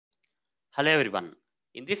Hello everyone.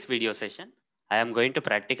 In this video session, I am going to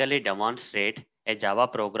practically demonstrate a Java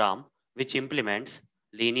program which implements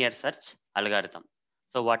linear search algorithm.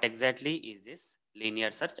 So what exactly is this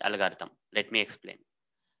linear search algorithm? Let me explain.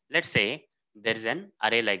 Let's say there is an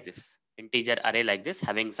array like this, integer array like this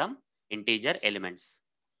having some integer elements.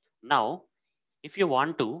 Now, if you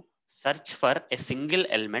want to search for a single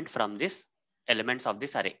element from this elements of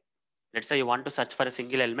this array, let's say you want to search for a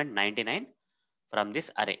single element 99 from this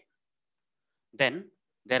array, then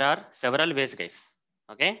there are several ways, guys.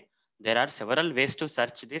 Okay, there are several ways to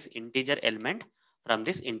search this integer element from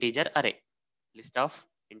this integer array, list of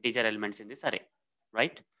integer elements in this array,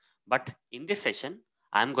 right? But in this session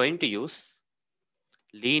I am going to use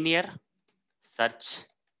linear search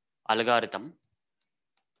algorithm.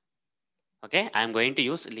 Okay, I am going to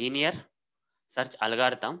use linear search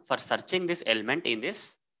algorithm for searching this element in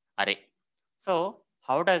this array. So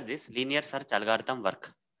how does this linear search algorithm work?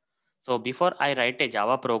 So before I write a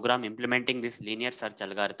Java program implementing this linear search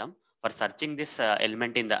algorithm for searching this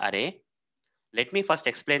element in the array, let me first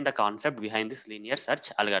explain the concept behind this linear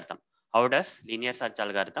search algorithm. How does linear search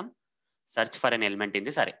algorithm search for an element in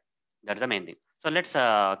this array? That's the main thing. So let's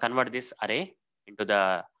convert this array into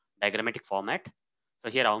the diagrammatic format. So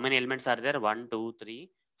here how many elements are there? 1, 2, 3,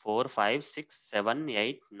 4, 5, 6, 7,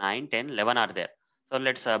 8, 9, 10, 11 are there. So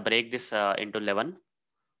let's break this into 11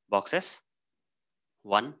 boxes.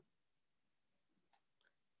 1,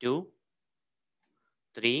 2,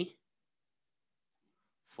 3,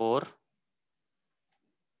 4,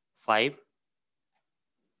 5,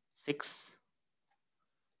 6,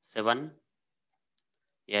 7,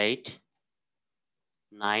 8,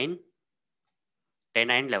 9, 10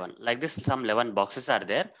 and 11. Like this, some 11 boxes are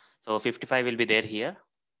there. So 55 will be there here.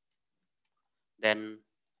 Then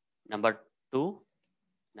number 2,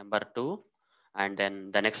 number 2, and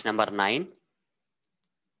then the next number 9,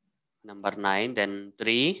 then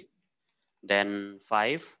 3, then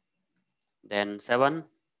 5, then 7,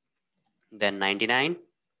 then 99,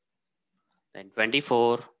 then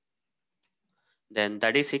 24, then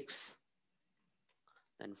 36,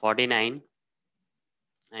 then 49,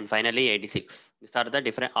 and finally 86. These are the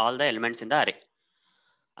different all the elements in the array.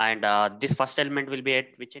 And this first element will be at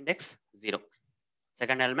which index? 0.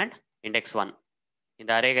 Second element, index 1. In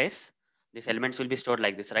the array, guys, these elements will be stored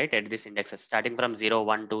like this, right? At this indexes, starting from 0,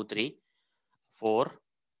 1, 2, 3, 4,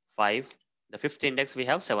 5. The fifth index we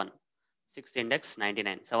have 7. Sixth index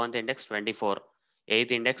 99. Seventh index 24.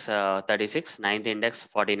 Eighth index 36. Ninth index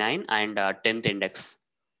 49. And 10th index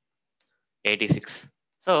 86.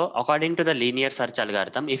 So according to the linear search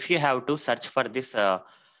algorithm, if you have to search for this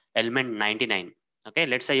element 99, okay,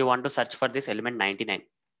 let's say you want to search for this element 99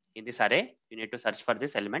 in this array, you need to search for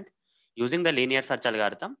this element using the linear search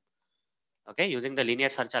algorithm. Okay, using the linear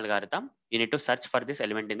search algorithm, you need to search for this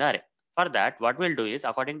element in the array. For that, what we'll do is,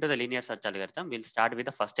 according to the linear search algorithm, we'll start with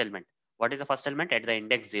the first element. What is the first element? At the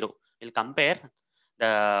index 0, we'll compare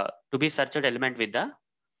the to be searched element with the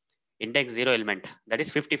index 0 element, that is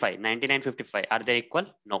 55, 99, 55. Are they equal?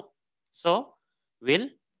 No. So we'll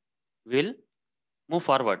will move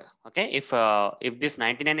forward. Okay, if this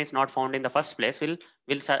 99 is not found in the first place, we'll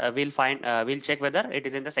find we'll check whether it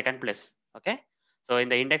is in the second place. Okay, so in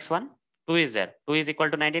the index 1, 2 is there. 2 is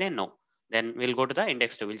equal to 99? No. Then we'll go to the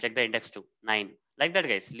index 2. We'll check the index 2, 9. Like that,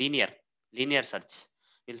 guys. Linear search.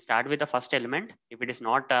 We'll start with the first element. If it is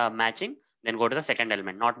not matching, then go to the second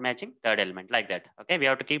element. Not matching, third element. Like that. Okay, we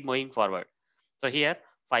have to keep moving forward. So here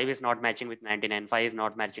 5 is not matching with 99. 5 is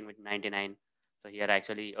not matching with 99. So here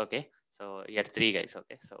actually, okay, so here 3, guys.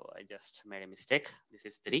 Okay, so I just made a mistake. This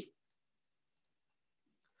is 3.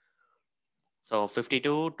 So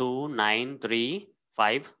 52, 2, 9, 3,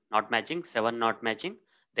 5 not matching, 7 not matching.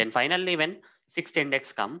 Then finally when sixth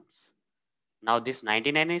index comes, now this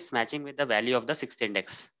 99 is matching with the value of the sixth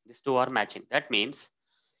index. These two are matching. That means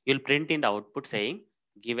you'll print in the output saying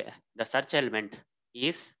give the search element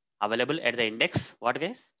is available at the index, what,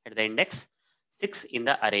 guys? At the index 6 in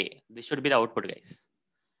the array. This should be the output, guys.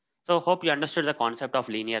 So hope you understood the concept of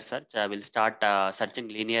linear search. We'll start searching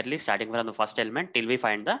linearly starting from the first element till we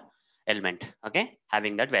find the element, okay,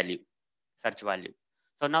 having that value, search value.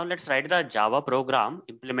 So now let's write the Java program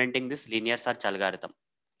implementing this linear search algorithm.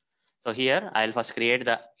 So here I'll first create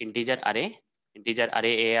the integer array. Integer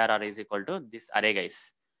array ARR is equal to this array,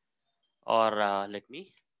 guys. Or let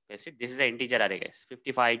me paste it. This is the integer array, guys.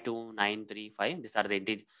 55, 2, 9, 3, 5. These are the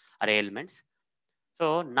integer array elements.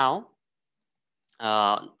 So now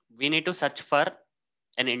we need to search for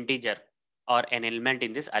an integer or an element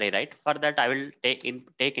in this array, right? For that, I will take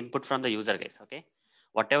input from the user, guys. Okay,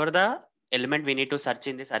 whatever the element we need to search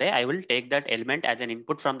in this array, I will take that element as an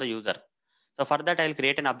input from the user. So for that, I'll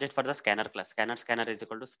create an object for the scanner class. Scanner is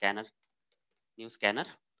equal to scanner, new scanner.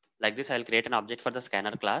 Like this, I'll create an object for the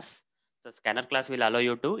scanner class. The scanner class will allow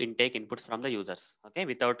you to intake inputs from the users. Okay,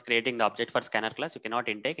 without creating the object for scanner class, you cannot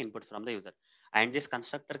intake inputs from the user. And this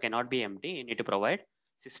constructor cannot be empty. You need to provide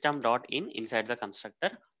system.in inside the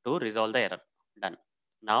constructor to resolve the error. Done.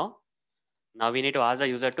 Now we need to ask the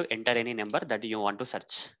user to enter any number that you want to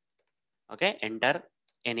search. Okay, enter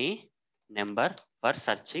any number for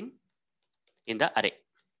searching in the array.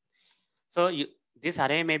 So this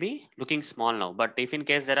array may be looking small now, but if in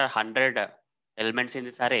case there are 100 elements in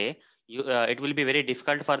this array, it will be very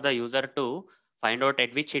difficult for the user to find out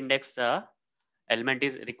at which index the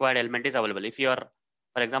required element is available. If you are,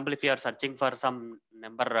 for example, if you are searching for some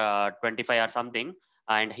number 25 or something,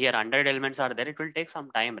 and here 100 elements are there, it will take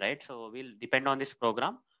some time, right? So we'll depend on this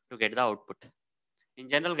program to get the output. In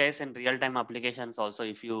general, guys, in real-time applications also,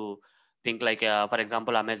 if you think like, for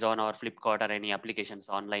example, Amazon or Flipkart or any applications,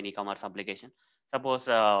 online e-commerce application, suppose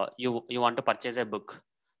you want to purchase a book.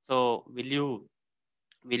 So will you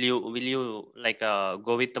like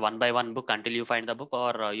go with one by one book until you find the book,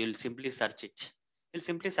 or you'll simply search it? You'll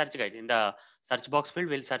simply search, guys. In the search box field,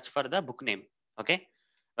 we'll search for the book name. Okay.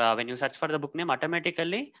 When you search for the book name,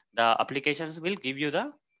 automatically the applications will give you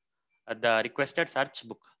the requested search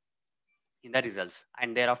book in the results,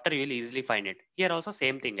 and thereafter you will easily find it. Here also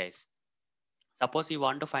same thing, guys. Suppose you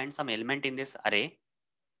want to find some element in this array.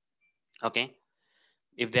 Okay.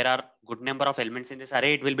 If there are good number of elements in this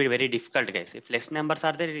array, it will be very difficult, guys. If less numbers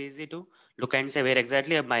are there, it is easy to look and say where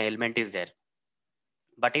exactly my element is there.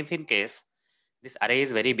 But if in case this array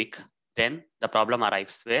is very big, then the problem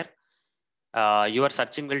arrives where your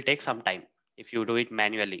searching will take some time if you do it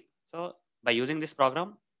manually. So by using this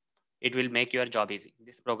program, it will make your job easy.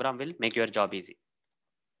 This program will make your job easy.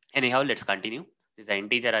 Anyhow, let's continue. This is an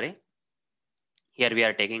integer array. Here we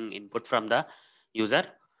are taking input from the user,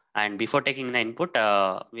 and before taking the input,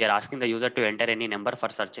 we are asking the user to enter any number for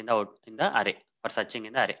searching in the array, for searching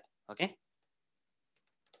in the array. Okay.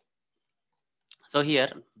 So here,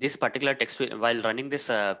 this particular text while running this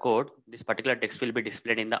code, this particular text will be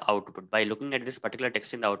displayed in the output. By looking at this particular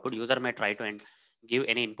text in the output, user may try to give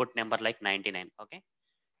any input number like 99. Okay.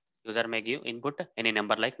 User may give input any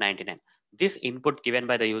number like 99. This input given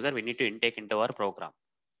by the user, we need to intake into our program.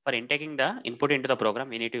 For intaking the input into the program,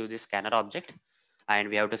 we need to use this scanner object, and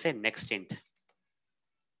we have to say next int.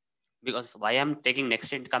 Because why I'm taking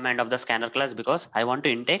next int command of the scanner class, because I want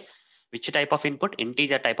to intake which type of input?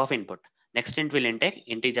 Integer type of input. Next int will intake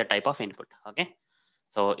integer type of input. Okay.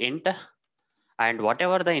 So int, and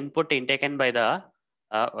whatever the input taken by the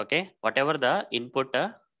whatever the input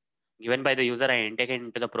given by the user and intaken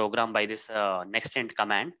into the program by this next int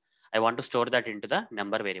command, I want to store that into the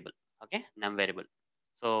number variable. Okay, num variable.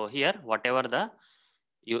 So here, whatever the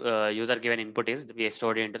user given input is, we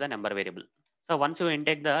stored into the number variable. So once you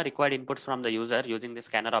intake the required inputs from the user using the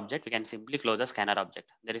scanner object, we can simply close the scanner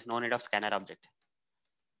object. There is no need of scanner object.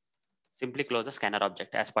 Simply close the scanner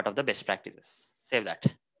object as part of the best practices. Save that.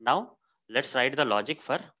 Now let's write the logic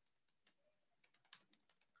for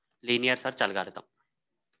linear search algorithm.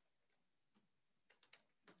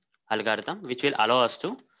 Which will allow us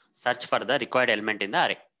to search for the required element in the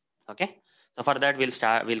array. Okay. So for that,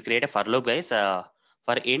 we'll create a for loop, guys.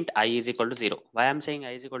 For int I is equal to 0. Why I'm saying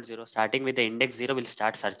I is equal to 0? Starting with the index 0, we'll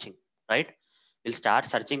start searching, right? We'll start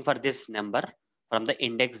searching for this number from the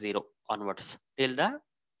index 0 onwards till the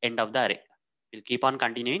end of the array. We'll keep on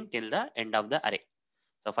continuing till the end of the array.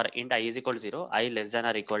 So for int I is equal to 0, I less than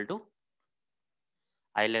or equal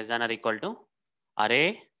to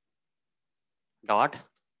array dot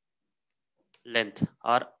length,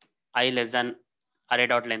 or I less than array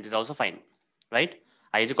dot length is also fine, right?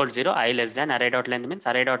 I is equal to 0, I less than array dot length means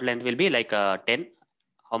array dot length will be like 10.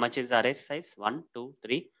 How much is array size? 1, 2,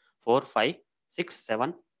 3, 4, 5, 6,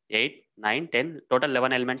 7, 8, 9, 10. Total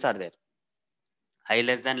 11 elements are there. I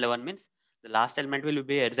less than 11 means the last element will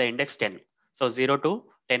be at the index 10. So 0 to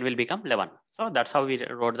 10 will become 11. So that's how we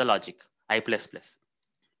wrote the logic, I plus plus.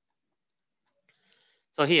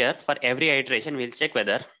 So here for every iteration, we'll check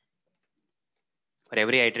whether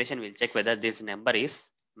this number is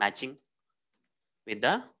matching with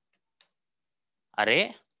the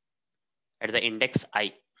array at the index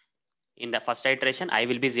I. In the first iteration, I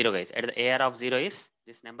will be 0, guys. At the AR of 0 is,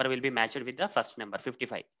 this number will be matched with the first number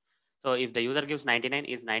 55. So if the user gives 99,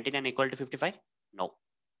 is 99 equal to 55? No,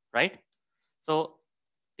 right? So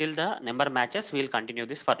till the number matches, we'll continue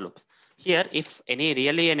this for loop. Here, if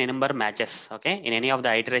any number matches, okay, in any of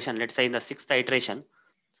the iteration, let's say in the 6th iteration,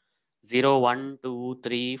 0, 1, 2,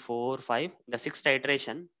 3, 4, 5, the 6th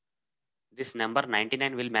iteration, this number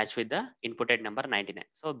 99 will match with the inputted number 99.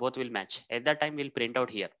 So both will match. At that time, we'll print out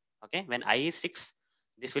here. Okay, when I is 6,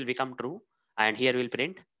 this will become true, and here we'll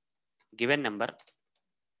print given number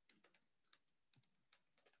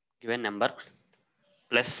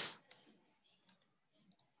plus,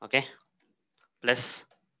 okay, plus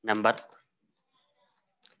number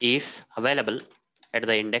is available at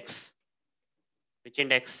the index. Which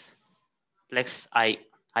index? Plus I.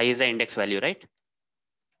 I is the index value, right,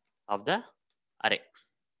 of the array.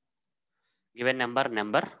 Given number,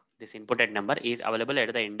 this inputted number is available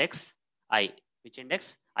at the index I. Which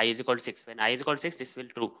index? I is equal to 6. When I is equal to 6, this will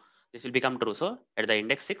true. This will become true. So at the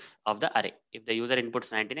index 6 of the array. If the user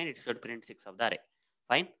inputs 99, it should print 6 of the array.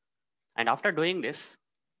 Fine. And after doing this,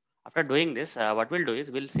 what we'll do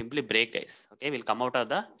is we'll simply break, guys. Okay, we'll come out of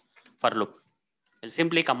the for loop. We'll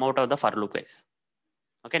simply come out of the for loop, guys.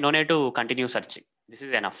 Okay, no need to continue searching. This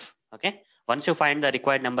is enough. Okay, once you find the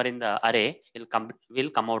required number in the array,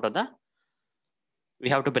 we'll come out of the. We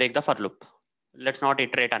have to break the for loop. Let's not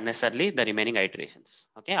iterate unnecessarily the remaining iterations.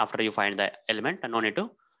 Okay, after you find the element, no need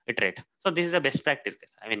to iterate. So this is the best practice.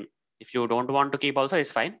 I mean, if you don't want to keep also,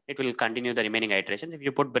 it's fine. It will continue the remaining iterations. If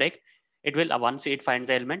you put break, it will once it finds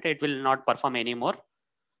the element, it will not perform any more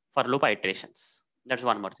for loop iterations. That's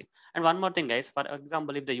one more thing. And one more thing, guys. For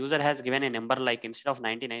example, if the user has given a number like instead of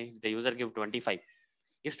 99, the user give 25.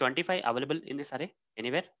 Is 25 available in this array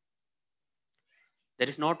anywhere? There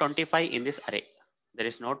is no 25 in this array. There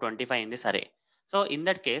is no 25 in this array. So in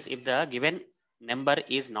that case, if the given number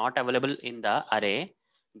is not available in the array,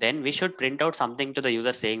 then we should print out something to the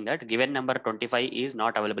user saying that given number 25 is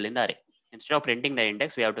not available in the array. Instead of printing the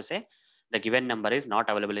index, we have to say the given number is not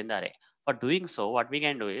available in the array. For doing so, what we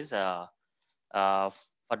can do is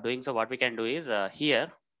here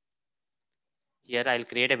I'll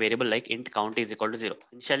create a variable like int count is equal to 0.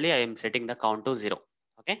 Initially, I am setting the count to 0.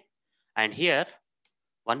 Okay, and here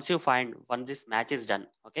once this match is done,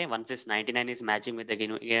 okay, once this 99 is matching with the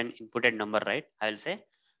given inputted number, right, I'll say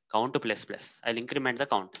count to plus. I'll increment the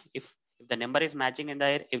count. If the number is matching in the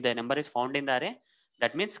array, if the number is found in the array,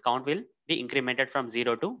 that means count will be incremented from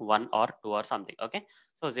 0 to 1 or 2 or something. Okay,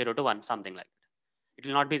 so 0 to 1, something like that. It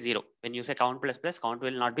will not be 0. When you say count plus, count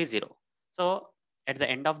will not be 0. So at the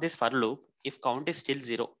end of this for loop, if count is still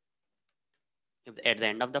 0, at the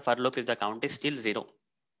end of the for loop, if the count is still 0,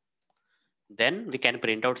 then we can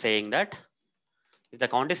print out saying that if the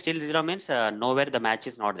count is still 0 means nowhere the match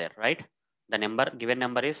is not there, right? The given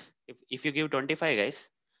number is, if you give 25, guys,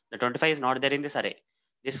 the 25 is not there in this array.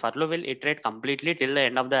 This for loop will iterate completely till the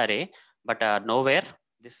end of the array, but nowhere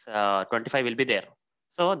this 25 will be there.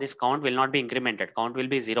 So this count will not be incremented. Count will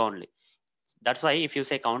be 0 only. That's why if you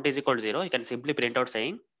say count is equal to 0, you can simply print out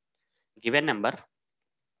saying given number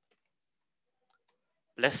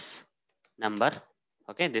plus number.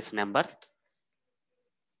 Okay, this number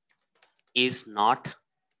is not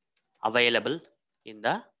available in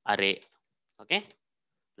the array. Okay,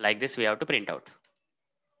 like this we have to print out.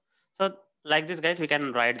 So like this, guys, we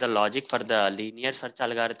can write the logic for the linear search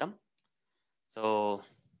algorithm. So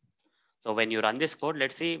when you run this code,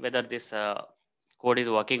 let's see whether this code is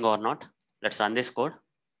working or not. Let's run this code.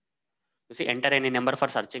 You see, enter any number for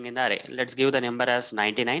searching in the array. Let's give the number as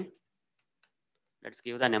 99. Let's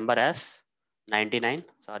give the number as 99.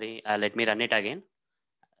 Sorry, let me run it again.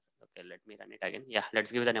 Okay, let me run it again. Yeah,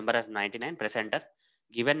 let's give the number as 99. Press enter.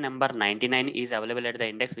 Given number 99 is available at the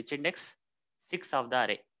index. Which index? 6 of the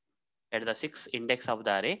array. At the 6th index of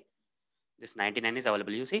the array, this 99 is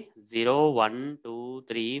available. You see 0, 1, 2,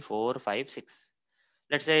 3, 4, 5, 6.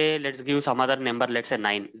 Let's give some other number. Let's say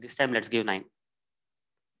 9. This time let's give 9.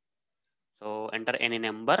 So enter any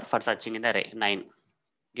number for searching in the array. 9.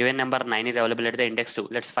 Given number 9 is available at the index 2.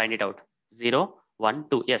 Let's find it out. 0, 1,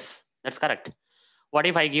 2. Yes, that's correct. What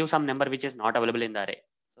if I give some number which is not available in the array?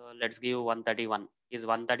 So let's give 131. Is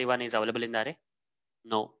 131 is available in the array?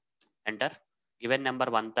 No. Enter. Given number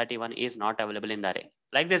 131 is not available in the array.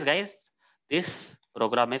 Like this, guys, this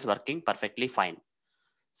program is working perfectly fine.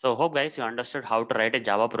 So hope, guys, you understood how to write a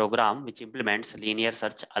Java program which implements linear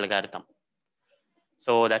search algorithm.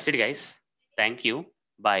 So that's it, guys. Thank you.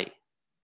 Bye.